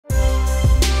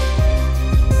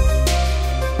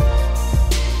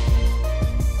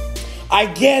I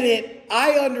get it.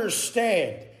 I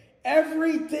understand.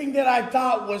 Everything that I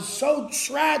thought was so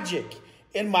tragic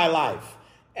in my life,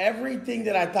 everything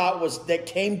that I thought that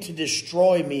came to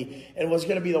destroy me and was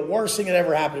going to be the worst thing that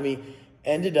ever happened to me,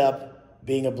 ended up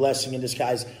being a blessing in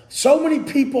disguise. So many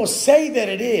people say that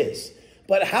it is,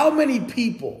 but how many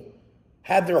people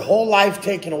had their whole life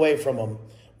taken away from them,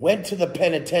 went to the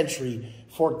penitentiary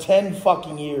for 10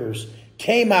 fucking years,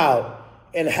 came out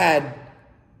and had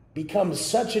become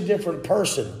such a different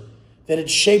person that it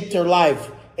shaped their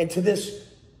life into this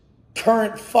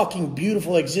current fucking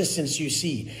beautiful existence you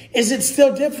see? Is it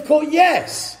still difficult?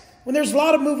 Yes. When there's a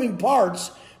lot of moving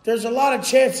parts, there's a lot of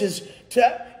chances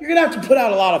you're going to have to put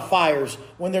out a lot of fires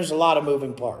when there's a lot of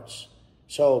moving parts.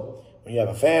 So when you have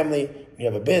a family, when you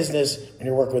have a business, when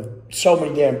you're working with so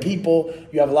many damn people,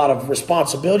 you have a lot of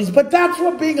responsibilities. But that's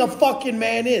what being a fucking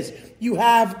man is. You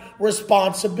have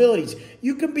responsibilities.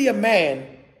 You can be a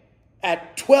man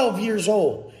at 12 years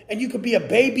old, and you could be a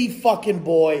baby fucking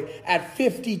boy at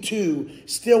 52,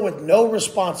 still with no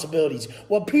responsibilities.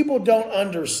 What people don't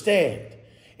understand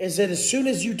is that as soon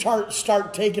as you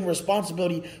start taking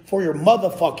responsibility for your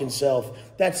motherfucking self,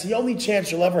 that's the only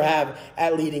chance you'll ever have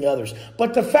at leading others.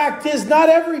 But the fact is, not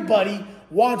everybody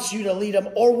wants you to lead them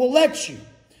or will let you.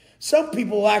 Some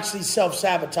people will actually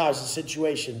self-sabotage the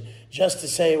situation just to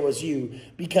say it was you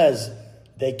because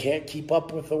they can't keep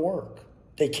up with the work.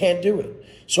 They can't do it.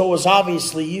 So it was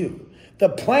obviously you. The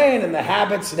plan and the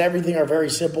habits and everything are very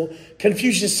simple.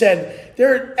 Confucius said,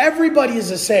 everybody is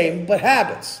the same, but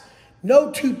habits.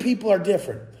 No two people are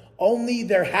different. Only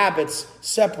their habits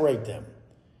separate them.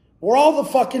 We're all the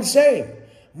fucking same.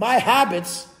 My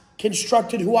habits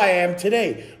constructed who I am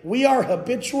today. We are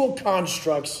habitual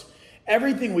constructs.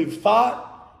 Everything we've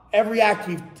thought, every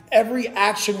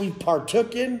action we've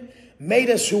partook in made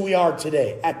us who we are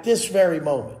today at this very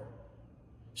moment.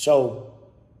 So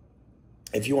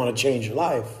if you want to change your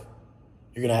life,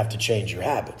 you're going to have to change your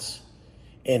habits.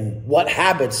 And what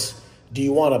habits do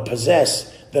you want to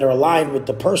possess that are aligned with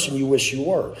the person you wish you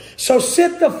were? So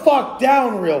sit the fuck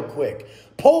down real quick.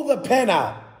 Pull the pen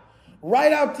out.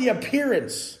 Write out the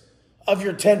appearance of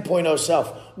your 10.0 self.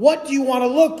 What do you want to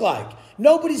look like?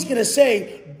 Nobody's going to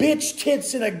say bitch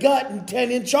tits and a gut and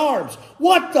 10-inch arms.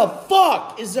 What the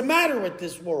fuck is the matter with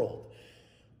this world?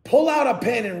 Pull out a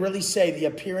pen and really say the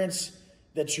appearance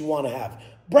that you want to have.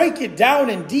 Break it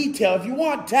down in detail. If you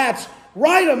want tats,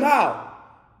 write them out.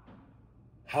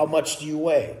 How much do you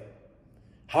weigh?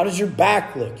 How does your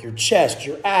back look? Your chest,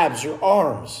 your abs, your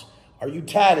arms? Are you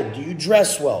tatted? Do you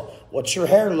dress well? What's your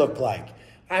hair look like?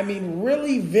 I mean,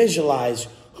 really visualize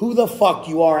who the fuck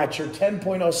you are at your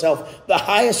 10.0 self, the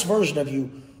highest version of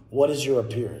you. What is your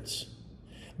appearance?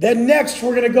 Then next,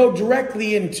 we're going to go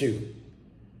directly into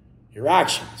your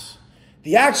actions.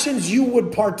 The actions you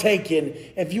would partake in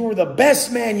if you were the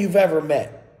best man you've ever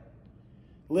met.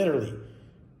 Literally.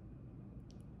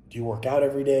 Do you work out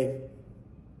every day?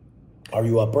 Are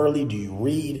you up early? Do you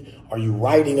read? Are you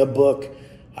writing a book?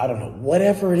 I don't know.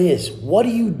 Whatever it is, what do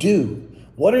you do?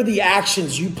 What are the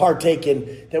actions you partake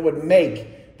in that would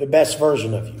make the best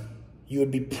version of you? You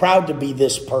would be proud to be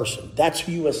this person. That's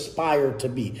who you aspire to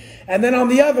be. And then on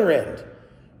the other end,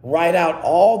 write out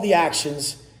all the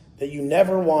actions that you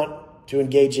never want to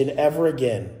engage in ever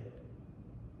again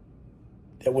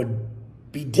that would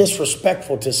be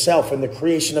disrespectful to self and the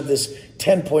creation of this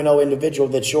 10.0 individual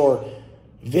that you're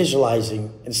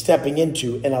visualizing and stepping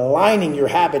into and aligning your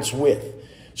habits with.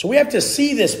 So we have to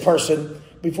see this person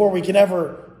before we can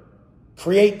ever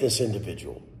create this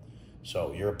individual.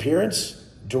 So your appearance,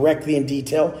 directly in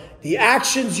detail, the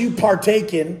actions you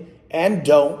partake in and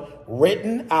don't,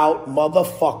 written out,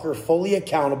 motherfucker, fully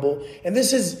accountable. And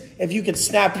this is, if you could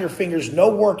snap your fingers,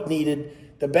 no work needed,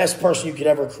 the best person you could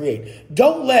ever create.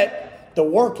 Don't let the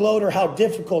workload or how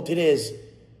difficult it is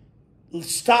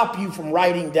stop you from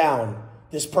writing down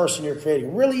this person you're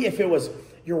creating. Really, if it was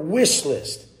your wish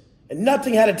list and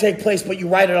nothing had to take place, but you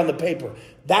write it on the paper,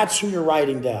 that's who you're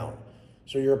writing down.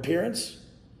 So your appearance,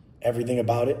 everything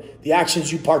about it, the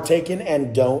actions you partake in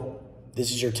and don't,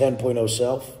 this is your 10.0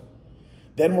 self.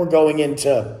 Then we're going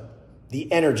into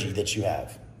the energy that you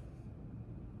have.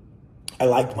 I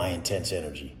like my intense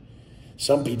energy.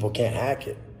 Some people can't hack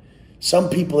it. Some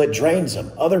people it drains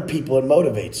them. Other people it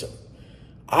motivates them.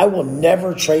 I will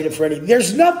never trade it for anything.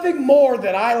 There's nothing more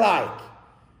that I like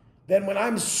than when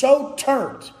I'm so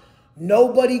turned,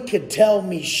 nobody could tell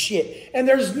me shit. And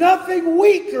there's nothing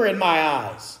weaker in my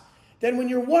eyes than when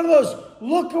you're one of those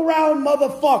look around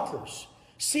motherfuckers,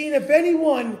 seeing if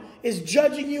anyone is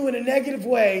judging you in a negative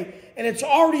way and it's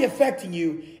already affecting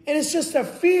you. And it's just a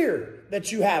fear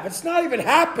that you have. It's not even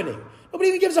happening. Nobody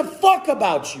even gives a fuck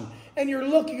about you. and you're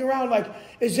looking around like,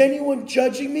 is anyone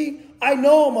judging me? I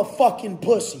know I'm a fucking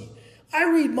pussy. I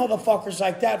read motherfuckers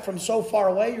like that from so far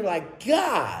away. You're like,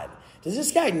 God, does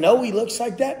this guy know he looks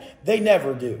like that? They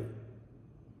never do.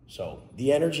 So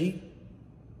the energy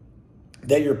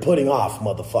that you're putting off,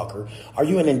 motherfucker. Are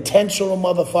you an intentional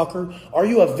motherfucker? Are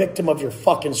you a victim of your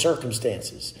fucking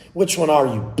circumstances? Which one are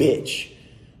you, bitch?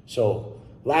 So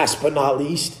last but not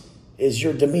least is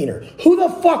your demeanor. Who the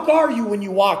fuck are you when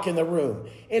you walk in the room?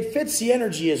 It fits the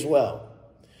energy as well.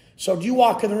 So do you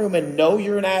walk in the room and know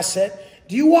you're an asset?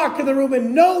 Do you walk in the room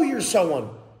and know you're someone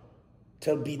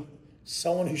to be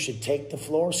someone who should take the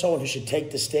floor, someone who should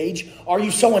take the stage? Are you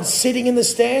someone sitting in the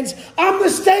stands? I'm the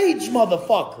stage,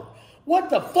 motherfucker. What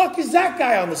the fuck is that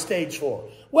guy on the stage for?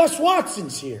 Wes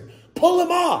Watson's here. Pull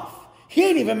him off. He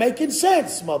ain't even making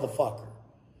sense, motherfucker.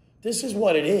 This is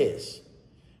what it is.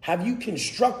 Have you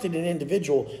constructed an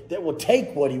individual that will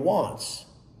take what he wants?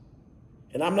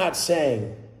 And I'm not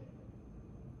saying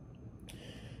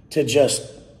to just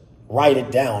write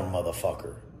it down,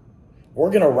 motherfucker. We're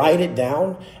going to write it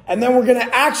down, and then we're going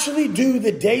to actually do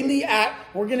the daily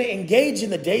act. We're going to engage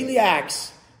in the daily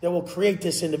acts that will create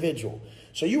this individual.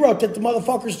 So you wrote that the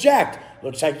motherfucker's jacked.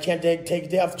 Looks like you can't take a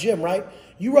day off the gym, right?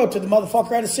 You wrote that the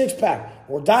motherfucker had a six-pack.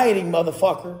 We're dieting,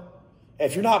 motherfucker.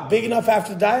 If you're not big enough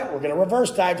after the diet, we're going to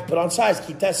reverse diet to put on size.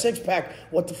 Keep that six-pack.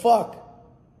 What the fuck?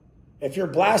 If you're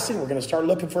blasted, we're going to start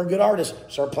looking for a good artist.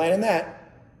 Start planning that.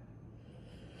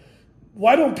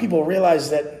 Why don't people realize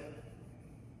that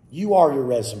you are your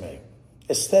resume?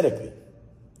 Aesthetically,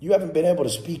 you haven't been able to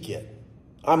speak yet.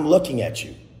 I'm looking at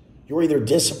you. You're either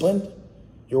disciplined,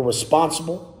 you're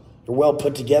responsible, you're well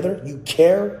put together, you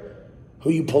care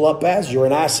who you pull up as, you're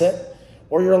an asset,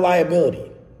 or you're a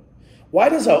liability. Why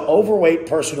does an overweight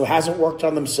person who hasn't worked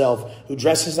on themselves, who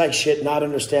dresses like shit, not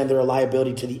understand they're a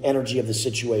liability to the energy of the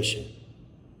situation?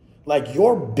 Like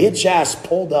your bitch ass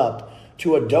pulled up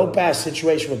to a dope ass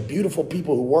situation with beautiful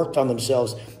people who worked on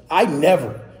themselves. I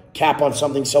never cap on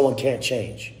something someone can't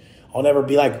change. I'll never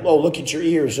be like, oh, look at your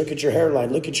ears, look at your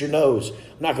hairline, look at your nose.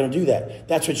 I'm not going to do that.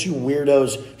 That's what you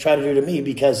weirdos try to do to me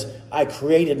because I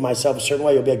created myself a certain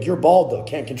way. You'll be like, you're bald though,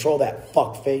 can't control that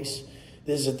fuck face.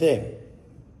 This is the thing.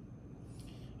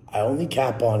 I only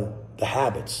cap on the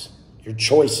habits, your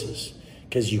choices,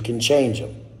 because you can change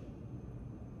them.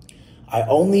 I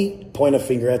only point a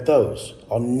finger at those.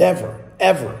 I'll never,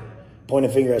 ever point a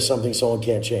finger at something someone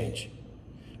can't change.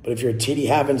 But if you're a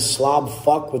titty-having slob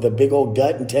fuck with a big old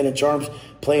gut and 10-inch arms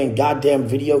playing goddamn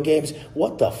video games,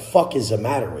 what the fuck is the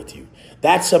matter with you?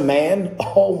 That's a man?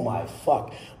 Oh my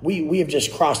fuck. We have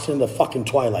just crossed into the fucking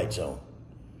twilight zone.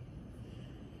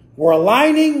 We're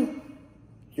aligning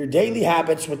your daily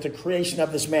habits with the creation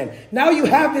of this man. Now you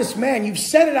have this man. You've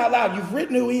said it out loud. You've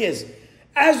written who he is.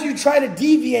 As you try to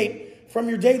deviate from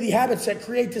your daily habits that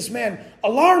create this man,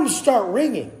 alarms start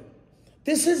ringing.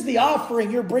 This is the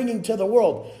offering you're bringing to the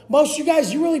world. Most of you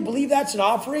guys, you really believe that's an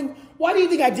offering? Why do you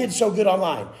think I did so good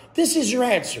online? This is your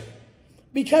answer.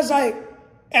 Because I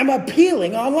am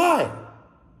appealing online.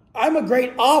 I'm a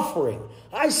great offering.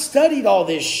 I studied all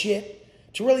this shit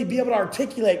to really be able to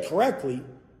articulate correctly.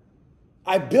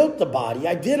 I built the body.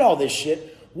 I did all this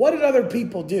shit. What did other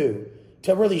people do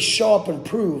to really show up and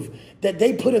prove that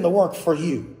they put in the work for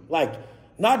you? Like,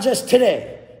 not just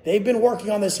today. They've been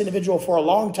working on this individual for a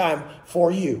long time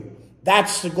for you.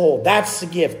 That's the goal. That's the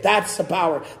gift. That's the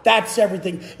power. That's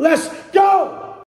everything. Let's go.